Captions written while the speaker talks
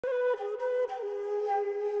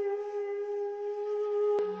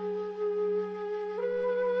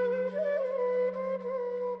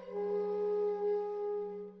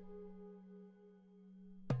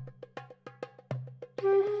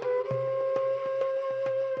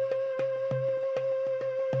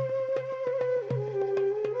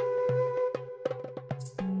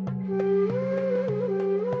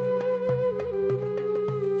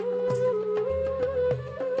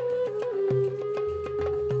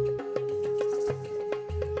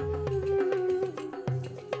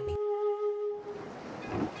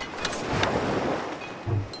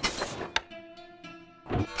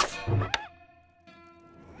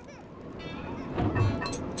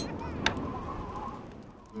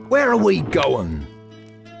Where are we going?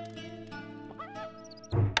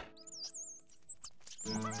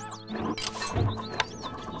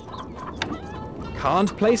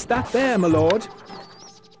 Can't place that there, my lord.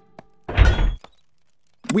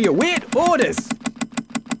 We await orders!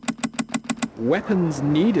 Weapons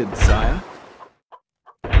needed, sire.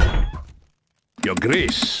 Your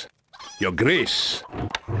Grace. Your Grace.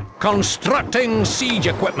 Constructing siege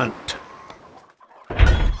equipment.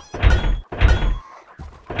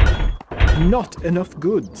 Not enough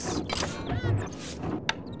goods.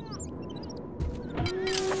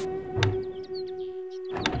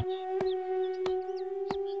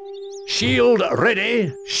 Shield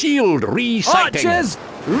ready. Shield resighting. Archers,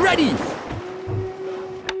 ready!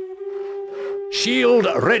 Shield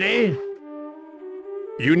ready.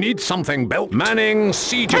 You need something built. Manning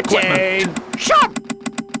siege equipment. Shot!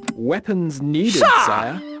 Weapons needed, Sir!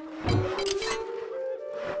 sire.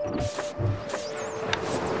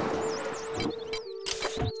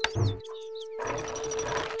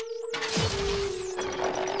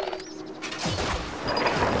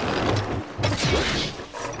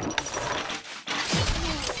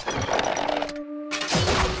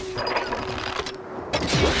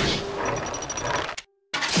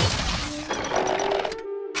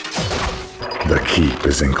 The keep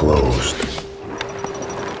is enclosed.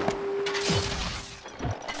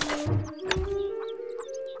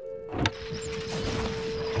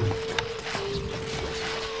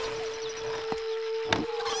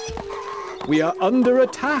 We are under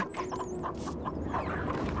attack.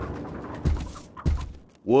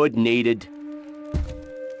 Wood needed.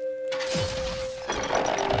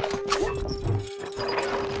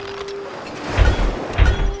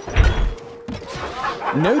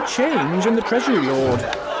 No change in the treasury, lord.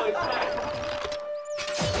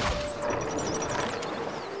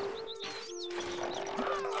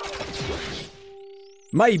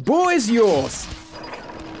 My bow is yours.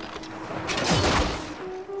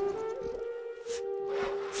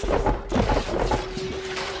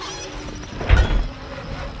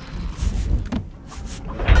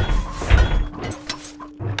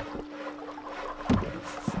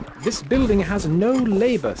 This building has no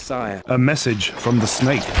labor, sire. A message from the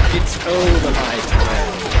snake. It's over, my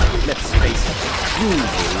friend. Let's face it, you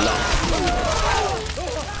lost.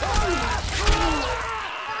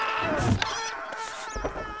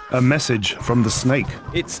 A message from the snake.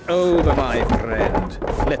 It's over, my friend.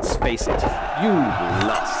 Let's face it, you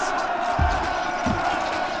lost.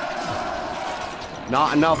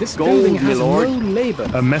 Not enough This gold, building my has lord. no labor.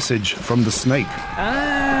 A message from the snake.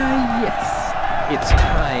 Ah, yes. It's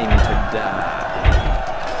time to die.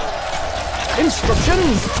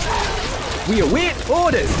 Instructions! We await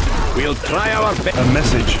orders! We'll try our best. A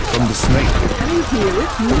message from the snake. Can you hear it?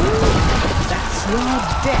 That's your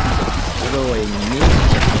death drawing near.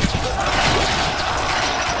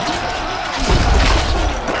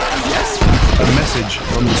 Yes? A message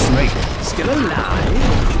from the snake. Still alive?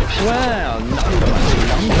 Well, not for much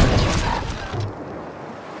longer.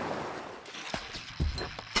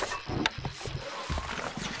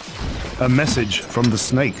 A message from the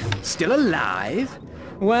snake. Still alive?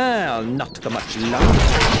 Well, not for much longer.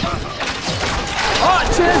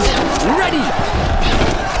 Archers, ready!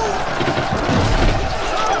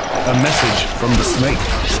 A message from the snake.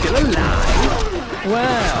 Still alive?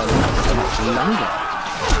 Well, not for much longer.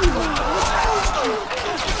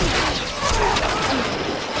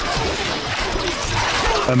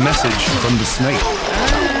 A message from the snake.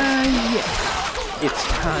 Ah, yes. It's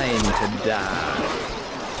time to die.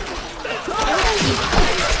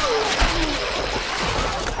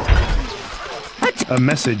 A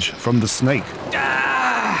message from the snake.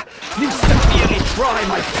 Ah! You severely try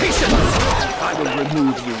my patience! I will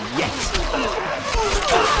remove you yet.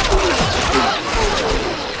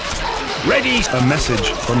 Ready. A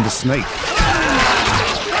message from the snake.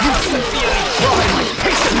 You severely try my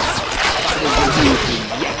patience! I will remove you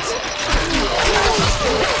yet.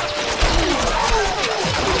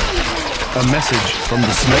 A message from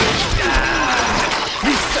the snake.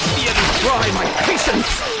 You severely try my patience!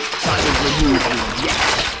 I will remove you yet.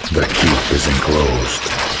 The keep is enclosed.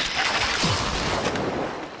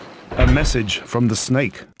 A message from the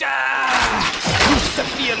snake. You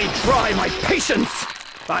severely try my patience!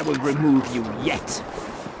 I will remove you yet.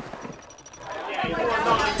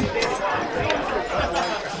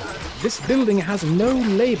 This building has no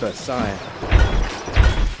labor, sire.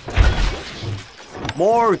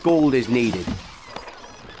 More gold is needed.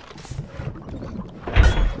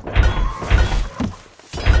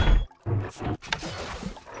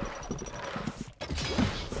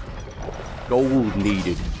 Gold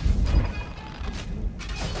needed.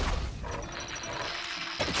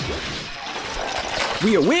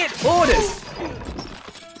 We await orders!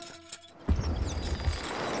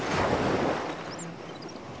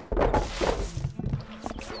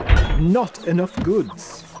 Not enough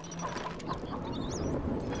goods.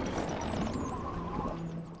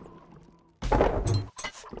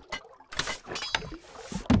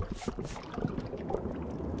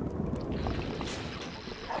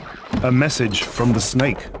 A message from the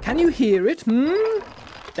snake. Can you hear it, hmm?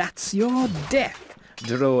 That's your death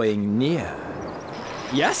drawing near.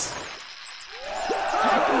 Yes?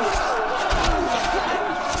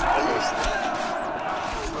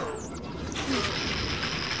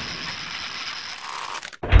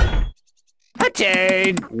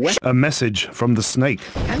 A message from the snake.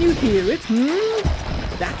 Can you hear it, hmm?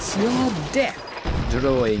 That's your death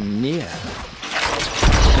drawing near.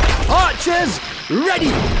 Archers,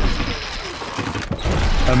 ready!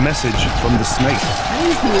 A message from the snake. Can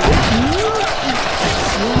you hear it, hmm?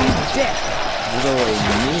 That's your death drawing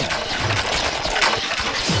near.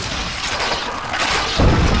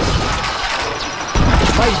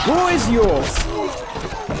 My bow is yours.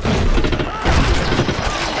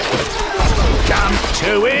 Come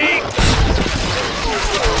to it!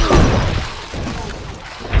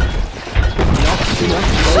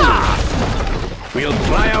 We'll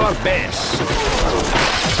try our best.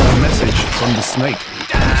 A message from the snake.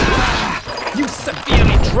 You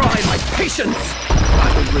severely try my patience. I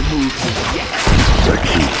will remove you yet. The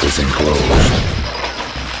keep is enclosed.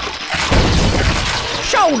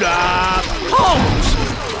 Shoulder! Halt!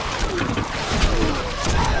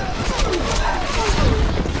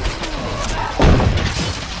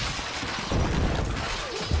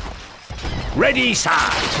 Ready, sir!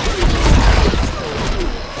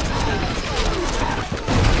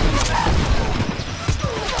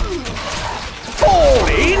 Fall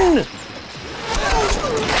in!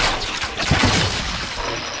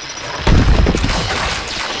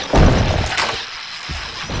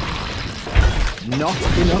 Not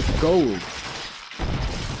enough gold.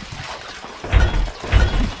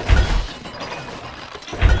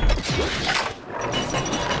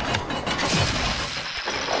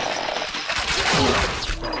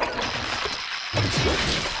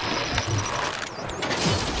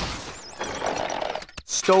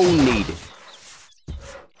 Stone needed.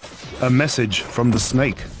 A message from the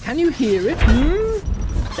snake. Can you hear it, hmm?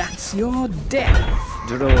 That's your death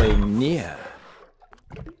drawing near.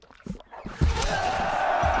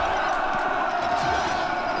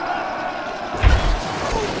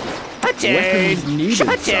 Weapons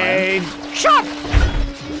needed, sire. Shot!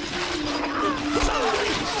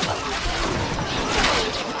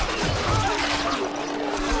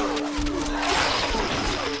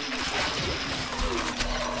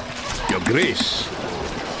 Your Grace,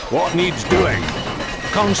 what needs doing?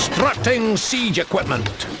 Constructing siege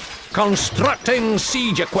equipment. Constructing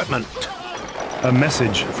siege equipment. A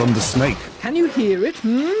message from the snake. Can you hear it,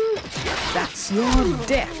 hmm? That's your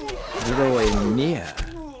death drawing near.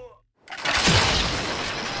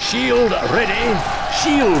 Shield ready.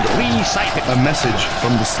 Shield resighted. A message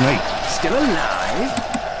from the snake. Still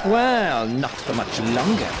alive? Well, not for much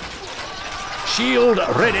longer. Shield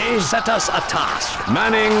ready. Set us a task.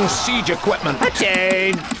 Manning siege equipment.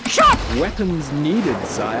 Shot! Weapons needed,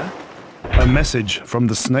 sire. A message from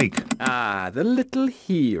the snake. Ah, the little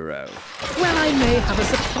hero. Well, I may have a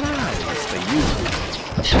surprise for you.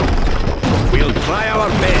 We'll try our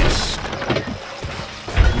best.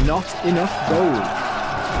 Not enough gold.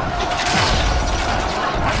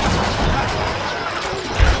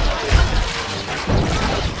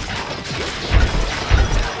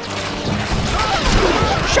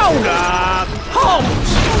 Shoulder! Halt!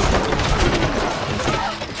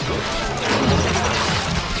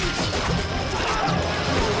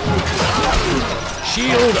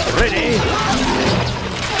 Shield ready.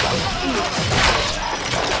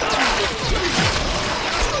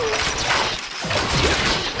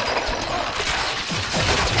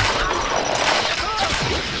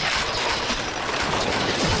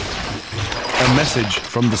 A message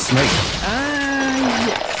from the snake. Ah,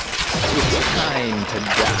 yes. It's time to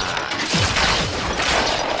die.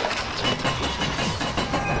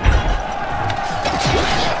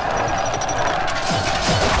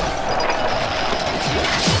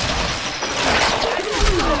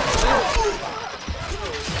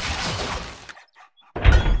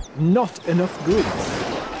 Not enough goods.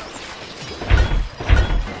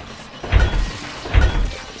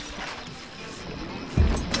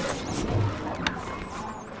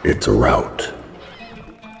 It's a rout.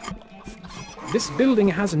 This building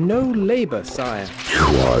has no labor, sire.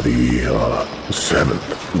 You are the seventh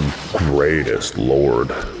greatest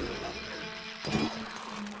lord.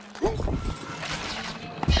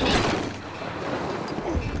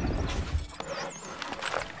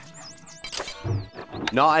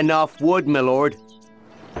 Not enough wood, my lord.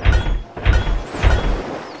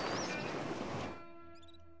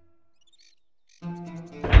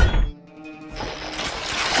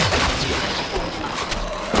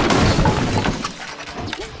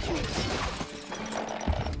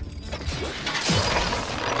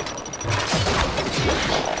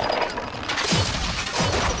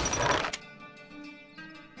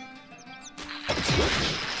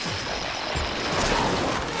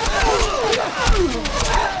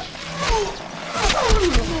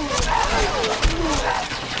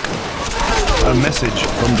 A message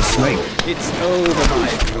from the snake. It's over, my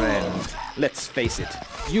friend. Let's face it,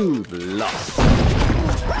 you've lost.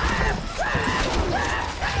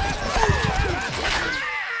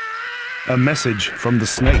 A message from the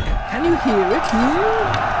snake. Can you hear it?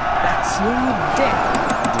 That's your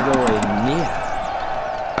death drawing near.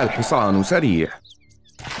 الحصان سريع.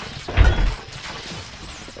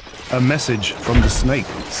 A message from the snake.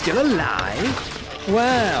 Still alive?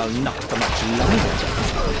 Well, not for much longer.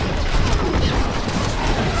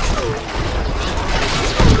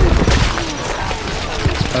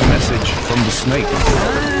 A message from the snake.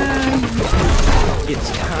 It's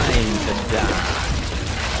time to die.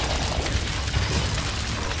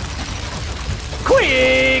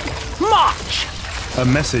 Quick! March! A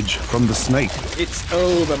message from the snake. It's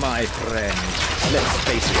over, my friend. Let's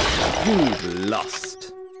face it, you've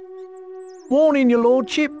lost. Warning, your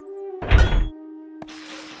lordship.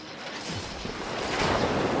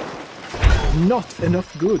 Not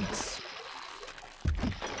enough goods.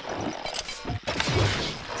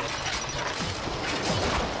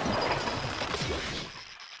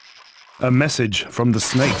 A message from the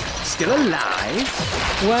snake. Still alive?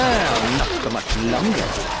 Well, not for much longer.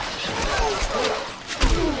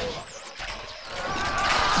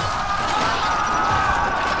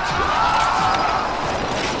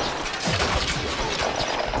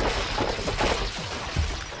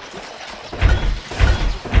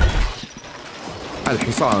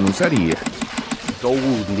 الحصان سريع.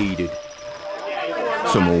 Gold needed.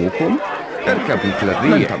 سموكم اركب مثل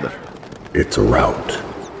الريح. It's a rout.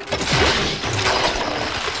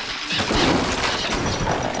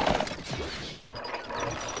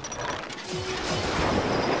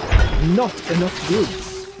 Not enough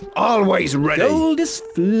goods. Always ready. Gold is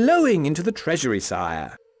flowing into the treasury,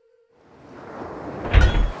 sire.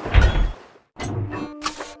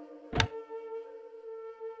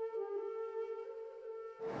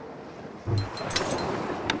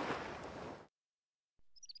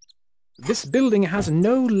 This building has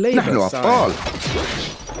no labor, نحن sire. أبطال.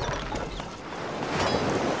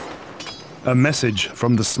 A message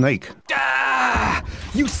from the snake. Ah!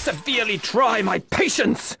 You severely try my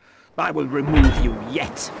patience. I will remove you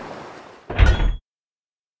yet.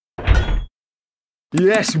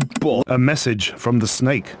 Yes, boss. A message from the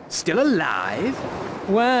snake. Still alive?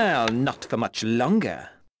 Well, not for much longer.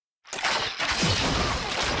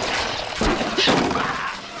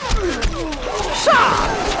 Sir!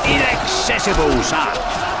 Inaccessible, sir.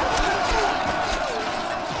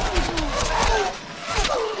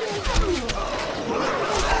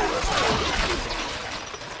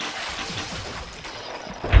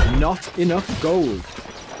 Not enough gold.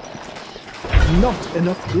 Not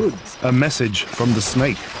enough goods. A message from the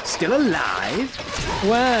snake. Still alive?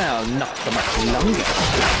 Well, not for much longer.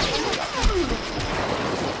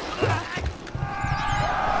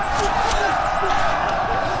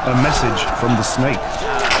 A message from the snake.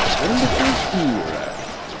 Wonderful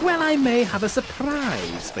hero. Well, I may have a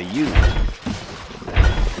surprise for you.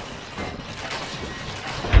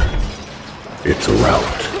 It's a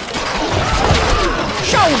rout.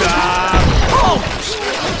 Shoulder! Halt!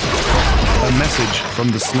 A message from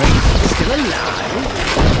the snake. Still alive?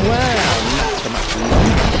 Well, not for much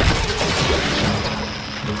longer.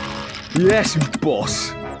 Yes, boss.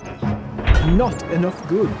 Not enough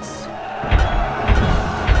goods.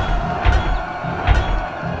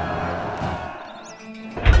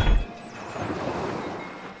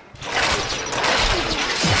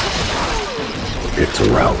 It's a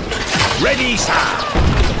rout. Ready, sir.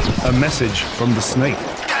 A message from the snake.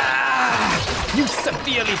 Ah! You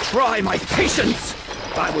severely try my patience.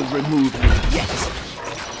 I will remove you yet.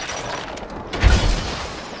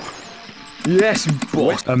 Yes,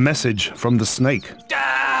 boss. A message from the snake.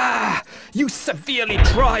 Ah! You severely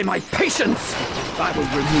try my patience. I will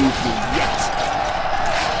remove you yet.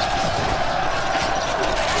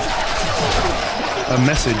 A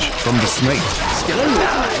message from the snake. Still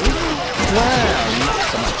alive? Well, not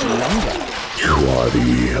for much longer. You are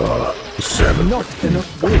the seventh Not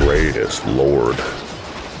enough goods. greatest lord.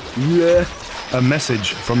 Yeah. A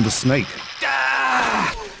message from the snake.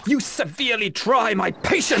 Ah! You severely try my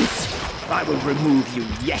patience! I will remove you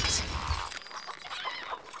yet.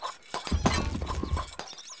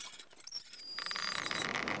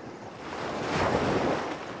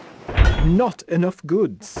 Not enough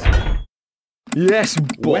goods. Yes,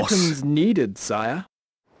 boss. Weapons needed, sire.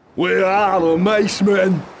 We are the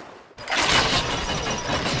macemen.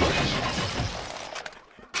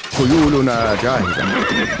 خيولنا جاهزة.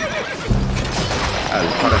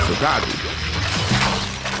 الفرس تعدو.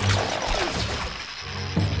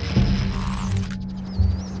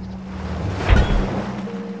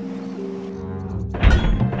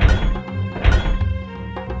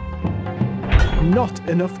 Not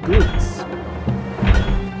enough goods.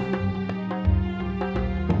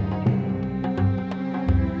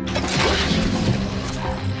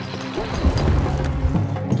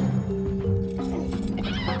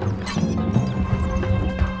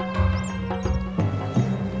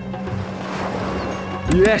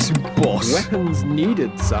 Yes, boss. Weapons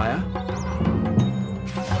needed, sire.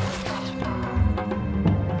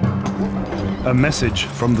 A message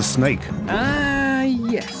from the snake. Ah,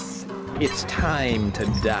 yes. It's time to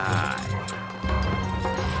die.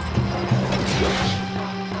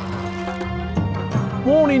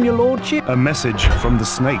 Warning, your lordship. A message from the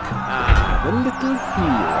snake. Ah, the little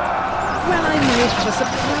hero. Well, I may have a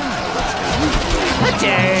surprise for you.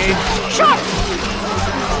 Okay, shot!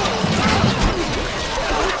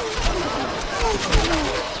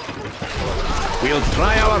 We'll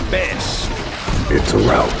try our best. It's a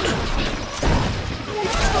rout.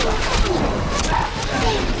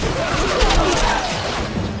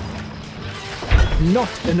 Not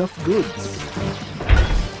enough goods.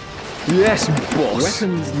 Yes, boss.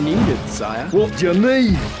 Weapons needed, sire. What do you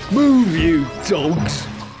need? Move, you dogs.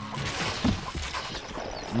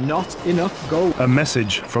 Not enough gold. A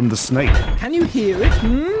message from the snake. Can you hear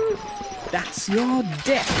it, That's your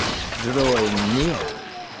death drawing near.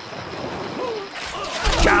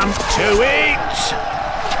 Jump to it.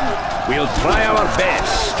 We'll try our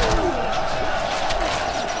best.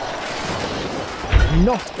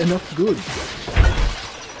 Not enough goods.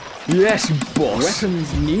 Yes, boss.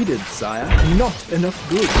 Weapons needed, sire. Not enough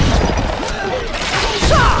goods.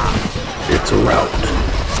 It's a rout.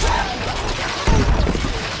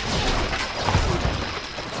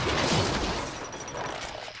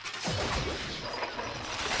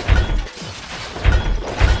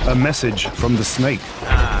 A message from the snake.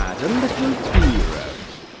 Ah, the little hero.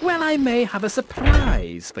 Well, I may have a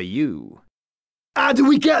surprise for you. How do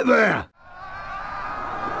we get there?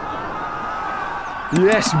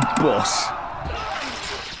 Yes, boss.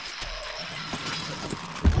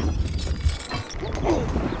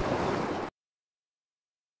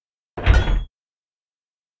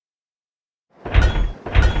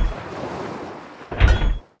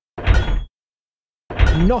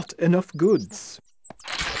 Not enough goods.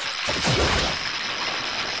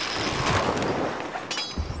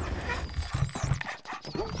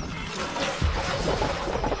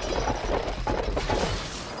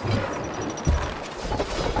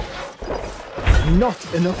 Not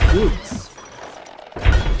enough goods.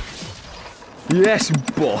 Yes,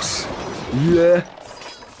 boss. Yeah.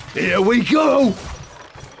 Here we go.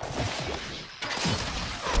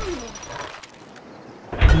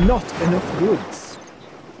 Not enough goods.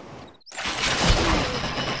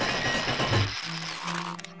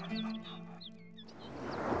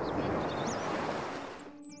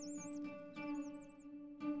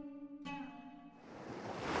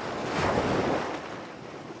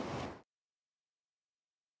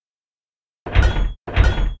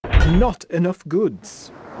 Not enough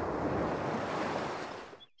goods.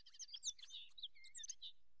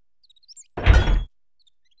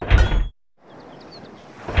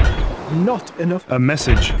 Not enough. A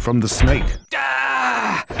message from the snake.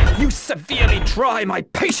 Ah! You severely try my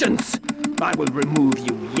patience! I will remove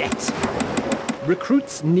you yet.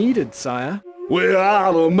 Recruits needed, sire. We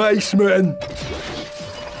are the macemen.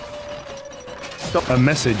 A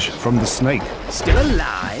message from the snake. Still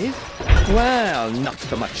alive? Well, not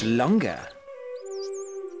for much longer.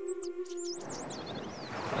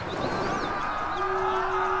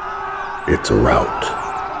 It's a rout.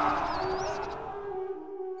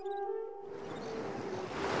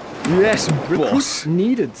 Yes, Recruits boss.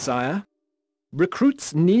 needed, sire.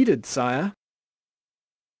 Recruits needed, sire.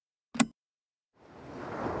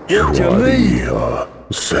 You What do are you need? the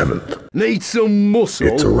seventh. Need some muscle.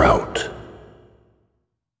 It's a rout.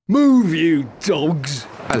 Move, you dogs.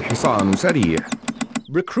 الحصان سريع.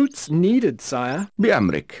 Recruits needed, sire.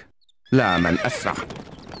 بأمرك. لا من أسرع.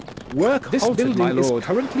 Work This halted, building my lord. is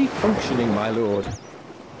currently functioning, my lord.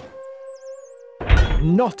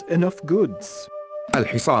 Not enough goods.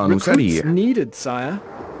 الحصان Recruits سريع. needed, sire.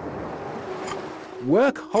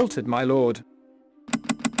 Work halted, my lord.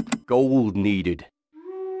 Gold needed.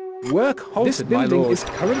 Work halted, this building is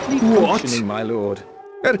currently functioning, my lord.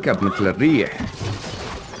 اركب مثل الريح.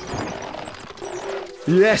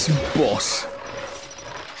 Yes, boss.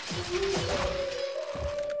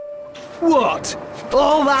 What?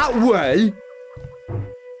 All that way?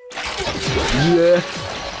 Yeah.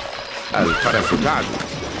 الفرس تعدو.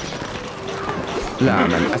 لا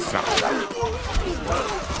من أسرع.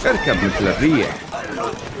 اركب مثل الريح.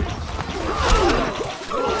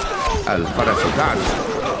 الفرس تعدو.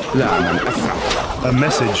 لا من أسرع. A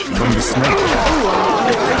message from the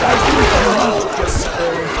snake.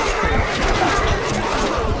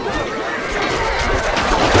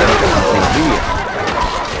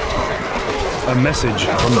 A message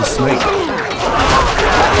from the snake.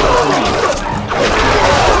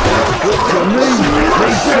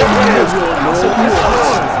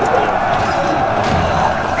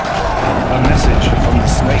 A message from the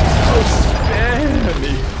snake. Spare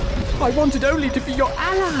me. I wanted only to be your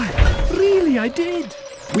ally. Really, I did.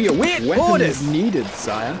 We await Weapons orders. needed,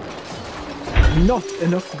 sire. Not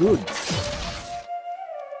enough goods.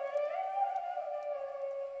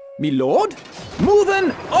 Me lord?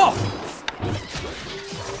 Moving off!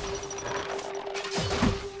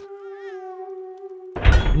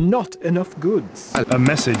 Not enough goods. A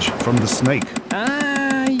message from the snake.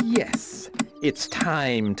 Ah, yes. It's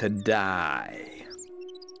time to die.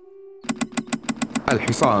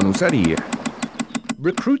 الحصان سريع.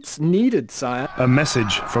 Recruits needed, sire. A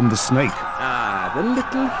message from the snake. Ah, the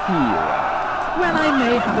little hero. Well, I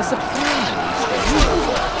may have a surprise for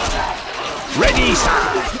you. Ready, sir!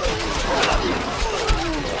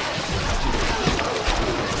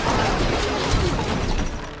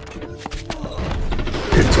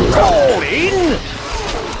 It's a rout. All in!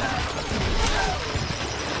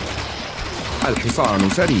 الحصان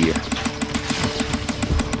سريع.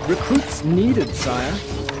 Recruits needed, sire.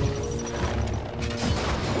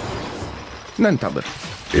 ننتظر.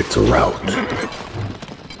 It's a rout.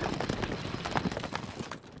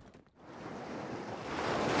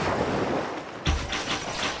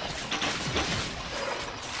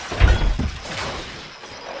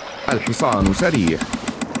 الحصان سريع.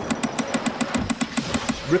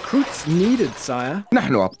 Recruits needed, sire.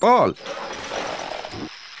 نحن أبطال.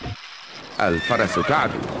 الفرس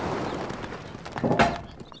تعدو.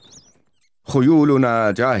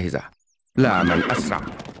 خيولنا جاهزة. لا من أسرع.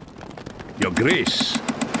 Your Grace,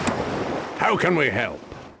 how can we help?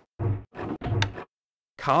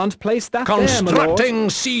 Can't place that there, my lord. Constructing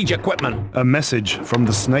siege equipment. A message from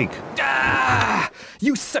the snake. Ah!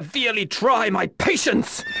 You severely try my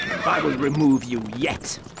patience! I will remove you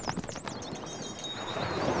yet.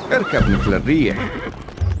 اركب مثل الريح.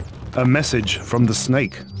 A message from the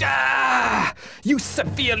snake. Ah! You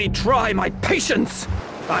severely try my patience!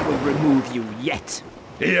 I will remove you yet.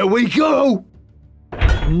 Here we go!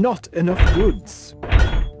 Not enough goods.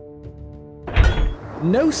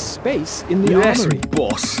 No space in the Yes, armory.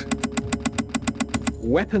 boss.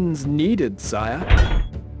 Weapons needed, sire.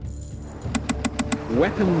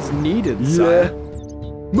 Weapons needed, sire.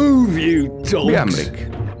 Move, you dogs. بأمرك.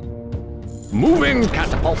 Moving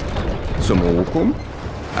catapult. سموكم.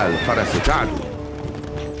 الفرس تعدو.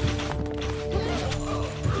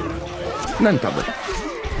 ننتظر.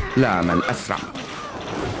 لا من أسرع.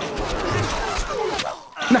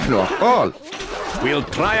 نحن أبطال. We'll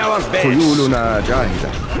try our best. خيولنا جاهزة.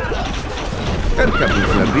 اركب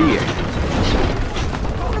مثل الريح.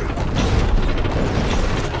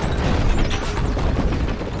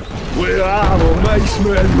 Where are the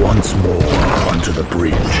macemen? Once more onto the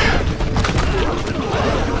breach.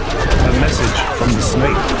 A message from the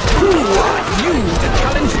snake. Who are you to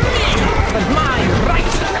challenge me and my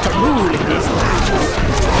right to rule in these lands?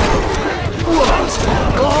 What?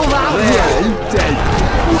 All that way? Dead.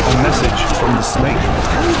 A message from the snake.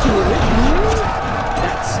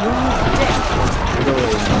 That's your death,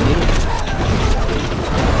 drawing near.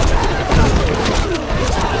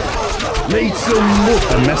 Need some more.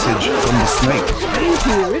 A message from the snake. Can you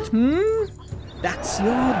hear it, That's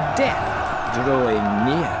your death drawing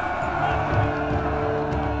near.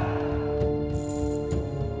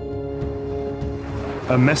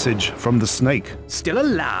 A message from the snake. Still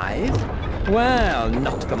alive? Well,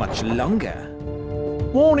 not for much longer.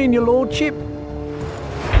 Warning, your lordship.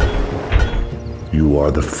 You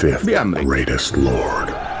are the fifth بأمرك. greatest lord.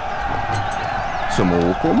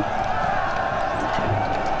 سموكم.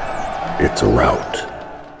 It's a rout.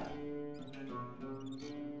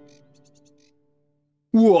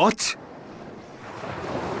 What?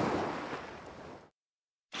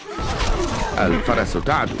 الفرس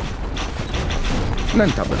تعدو.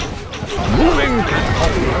 ننتظر. Moving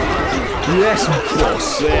catapult. Yes, boss.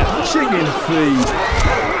 Chicken feed.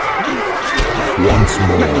 Once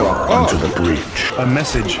more onto the breach. A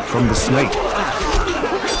message from the snake.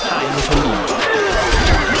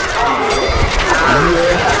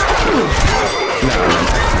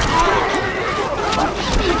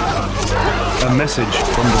 A message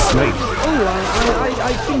from the snake. Oh,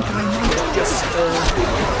 I think I might just,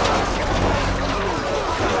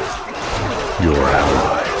 Your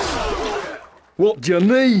allies. What do you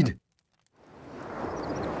need?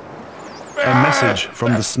 A message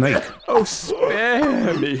from the snake. Oh,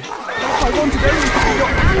 spare me. I wanted only to be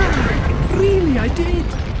your ally. Really, I did.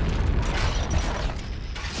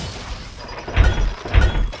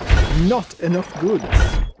 not enough goods.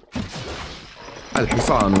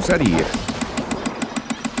 الحصان سريع.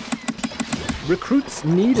 Recruits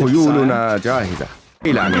needed, sire. خيولنا جاهزة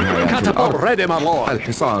إلى نهاية Catapult الأرض. ready, my lord.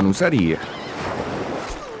 الحصان سريع.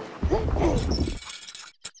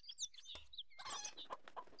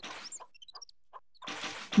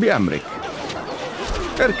 بأمرك.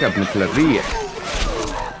 اركب مثل الريح.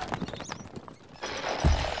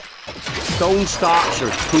 Stone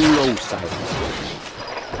starchers too low, sire.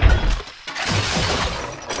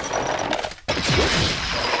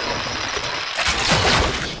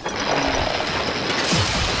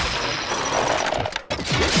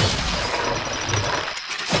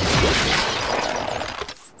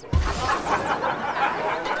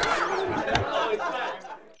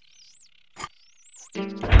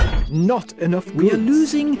 Not enough goods. We are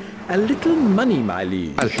losing a little money, my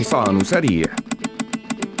liege. الحصان سريع.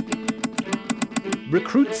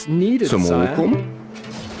 Recruits needed, sire. سموكم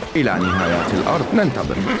إلى نهاية الأرض.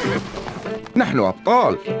 ننتظر. نحن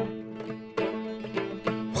أبطال.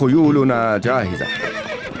 خيولنا جاهزة.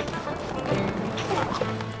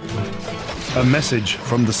 A message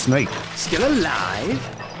from the snake. Still alive?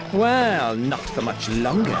 Well, not for much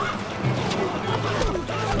longer.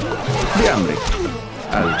 بأمرك.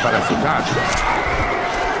 الفرس تعجب.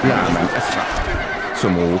 لا من أسرع.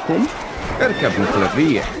 سموكم اركب مثل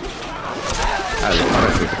الريح.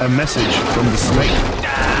 الفرس. A message from the snake.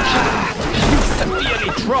 You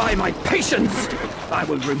severely try my patience. I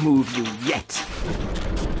will remove you yet.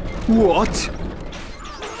 What?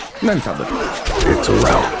 ننتظر. It's a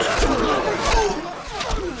rout.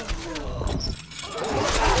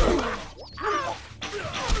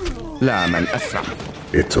 لا من أسرع.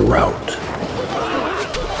 It's a rout.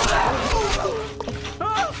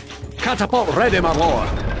 Catapult ready, my lord.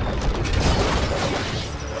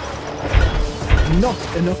 Not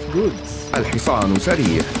enough goods. الحصان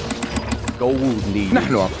سريع. Gold need.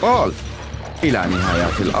 نحن أبطال. إلى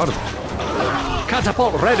نهاية الأرض.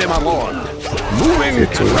 Catapult ready, my lord. Moving.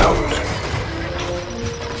 It's a rout.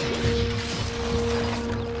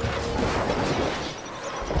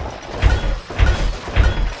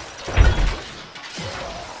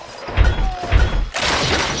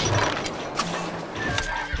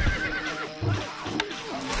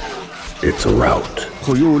 It's a rout.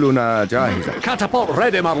 خيولنا جاهزة. Catapult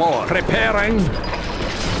ready, my lord. Preparing.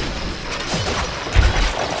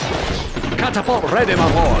 Catapult ready, my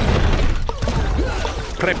lord.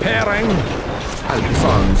 Preparing.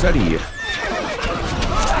 الحصان سريع.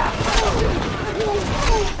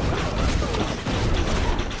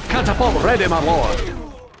 Catapult ready, my lord.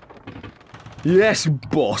 Yes,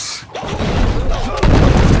 boss.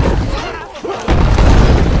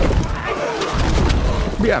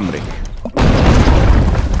 بأمرك.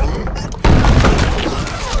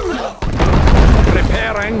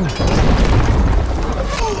 Preparing.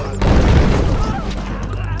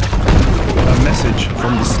 A message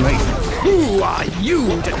from the snake. Who are you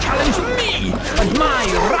to challenge me and my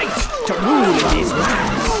right to rule in these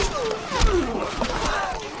lands?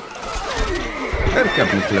 اركب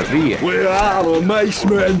مثل الريح. We are the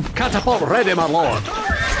macemen. Catapult ready, my lord.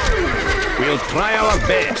 We'll try our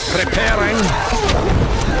best. Preparing.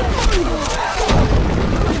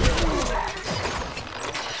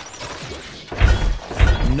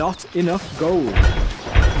 Not enough gold.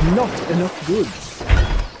 Not enough goods.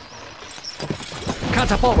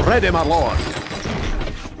 Catapult ready, my lord.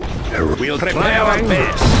 We'll try our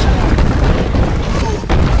best.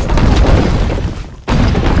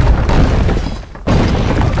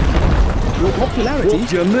 Your popularity What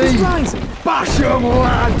do you need? is rising. Bash 'em,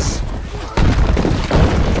 lads!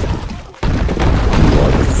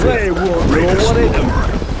 They won't know what hit 'em.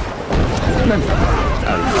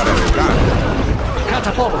 الفرس تعجب.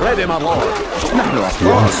 Catapult ready, my lord. نحن أبطال.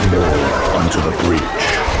 Once more onto the breach.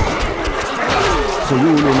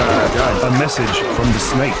 خيولنا جاهزة. A message from the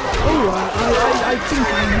snake. I think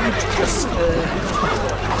I might just,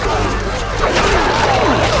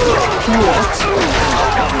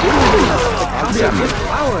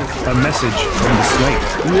 A message from the snake.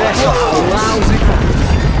 Yes, lousy.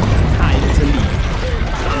 Time to leave.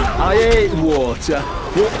 I ate water.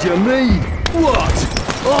 What do you mean? What?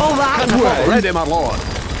 All that Catapult way? ready, my lord.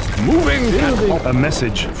 Moving catapult. A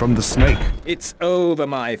message from the snake. It's over,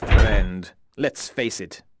 my friend. Let's face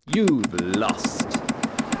it. You've lost.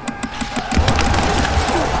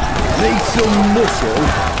 Need some muscle?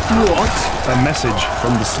 What? A message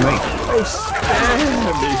from the snake. Oh,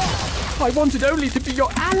 spare me. I wanted only to be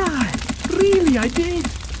your ally. Really, I did.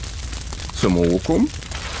 سموكم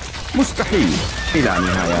مستحيل إلى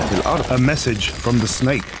نهايات الأرض. A message from the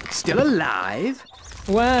snake. Still alive?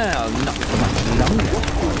 Well, not for much longer.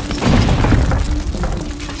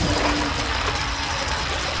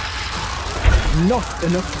 Not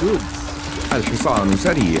enough goods. الحصان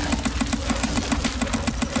سريع.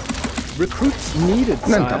 Recruits needed,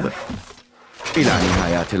 ننتظر sire. إلى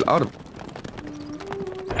نهايات الأرض.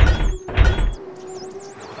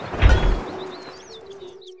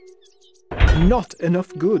 Not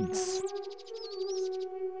enough goods.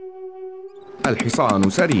 الحصان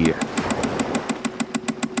سريع.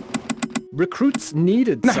 Recruits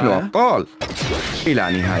needed, نحن sire. أبطال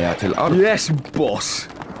إلى نهايات الأرض. Yes, boss.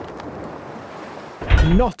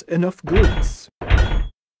 Not enough goods.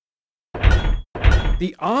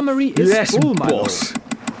 The armory is full, my boss.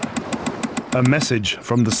 A message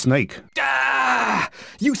from the snake. Ah!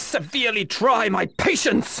 You severely try my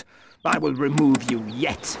patience! I will remove you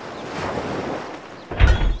yet.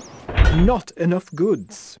 Not enough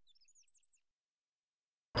goods.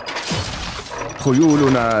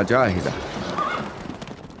 خيولنا جاهزة.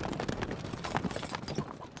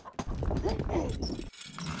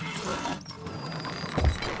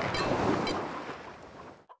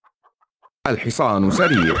 الحصان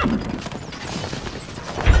سريع.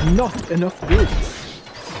 Not enough goods.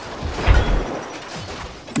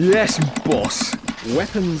 Yes, boss.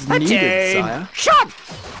 Weapons needed, sire. Shot!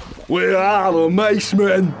 We are the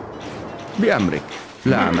macemen. بأمرك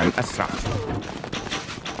لا من أسرع.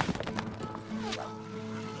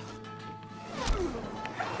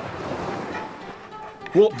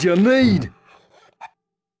 What do you need?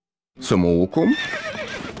 سموكم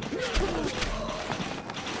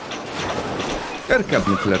اركب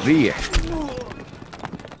مثل الريح.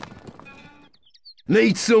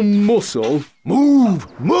 Need some muscle? Move!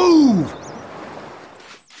 Move!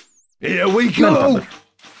 Here we go! ننتظر.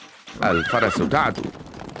 الفرس تعدو.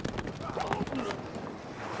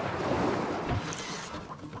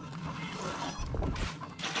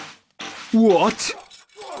 What?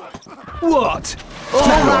 What?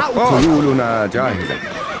 All that way? خيولنا جاهزة.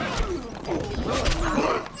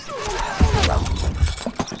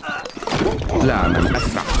 لا من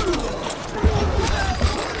أسرع.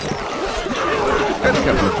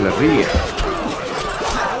 اركب مثل الريح.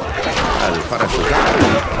 الفرس تعدو.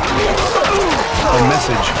 A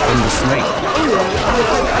message from the snake.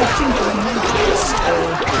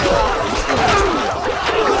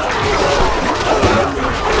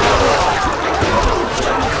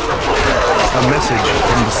 A message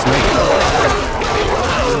from the snake.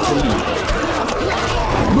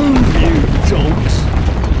 Move, you dogs!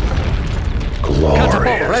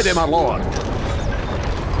 Catapult ready, Glorious. my lord.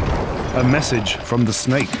 A message from the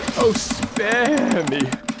snake. Oh, spare me!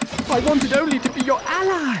 I wanted only to be your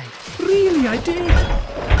ally! Really, I did!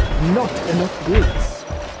 Not enough goods.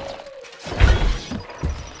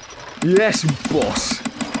 Yes, boss!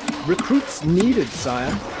 Recruits needed,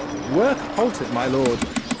 sire. Work halted, my lord.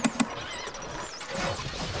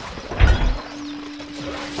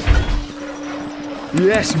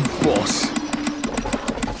 Yes, boss!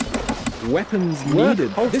 Weapons needed.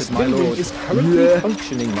 This building is currently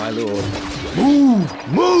functioning, my lord. Move!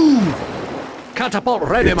 Move! Catapult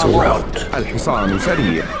ready, It's my a lord. rout. الحصان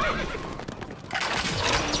سريع.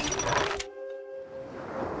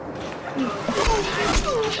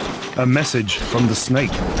 A message from the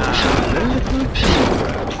snake.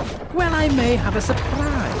 Well, I may have a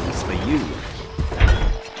surprise for you.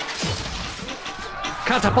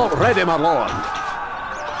 Catapult ready, my lord.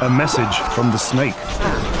 A message from the snake.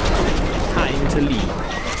 Time to leave.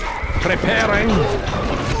 Preparing.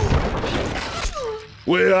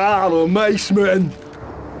 We are the macemen.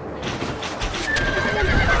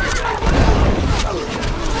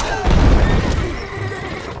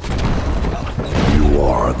 You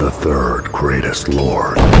are the third greatest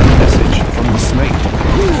lord. Message from the snake.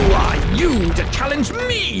 Who are you to challenge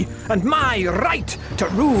me and my right to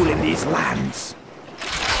rule in these lands?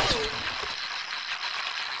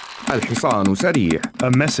 الحصان سريع. A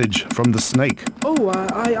message from the snake. Oh,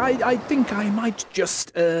 I think I might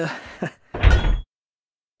just,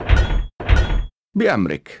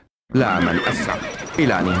 بأمرك. لا من أسرع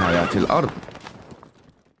إلى نهايات الأرض.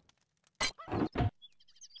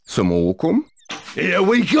 سموكم. Here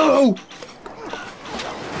we go!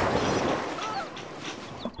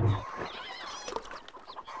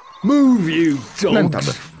 Move, you dogs!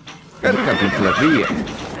 ننتظر. اركب مثل الريح.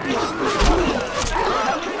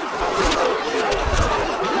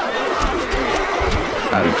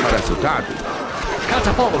 الفرس تعدو.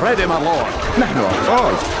 Catapult ready, my lord! نحن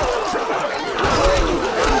أبطال.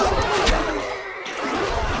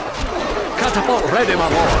 Catapult ready, my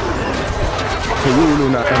lord!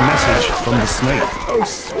 خيولنا. A message from the snake. oh,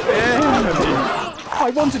 spare me. I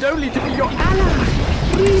wanted only to be your ally.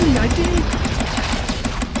 Really, I did.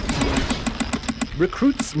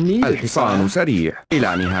 Recruits need الحصان سريع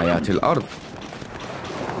إلى نهايات الأرض.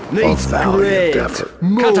 Needs valiant effort.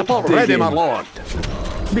 Catapult ready, my lord!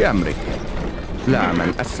 بأمرك. لا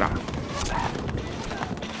من أسرع.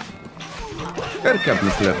 اركب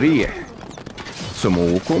مثل الريح.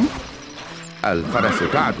 سموكم. الفرس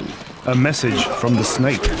تعدو. A message from the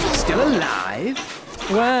snake. Still alive?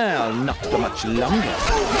 Well, not for much longer.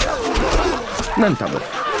 ننتظر.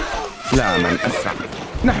 لا من أسرع.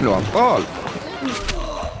 نحن أبطال.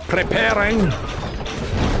 Preparing!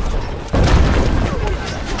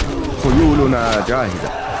 خيولنا جاهزة.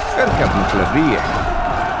 اركب مثل الريح.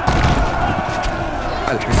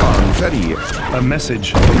 الحصان سريع. A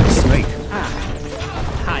message from the snake.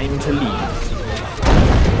 Time to leave.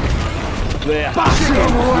 They're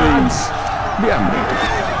bashing rams! بأمرك.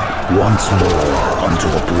 Once more unto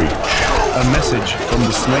the breach. A message from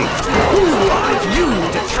the snake. Who are you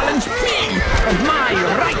to challenge me and my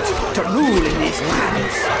right to rule in these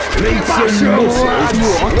lands?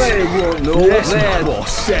 Yes,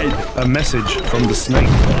 boss said. A message from the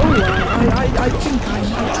snake. I think I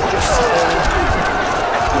might just,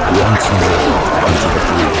 Once more unto the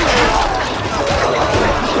breach.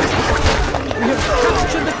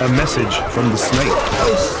 A message from the snake.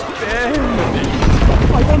 spare me.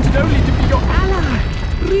 I wanted only to be your ally.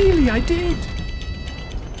 Really, I did.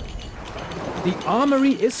 The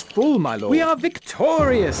armory is full, my lord. We are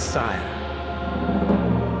victorious, sire.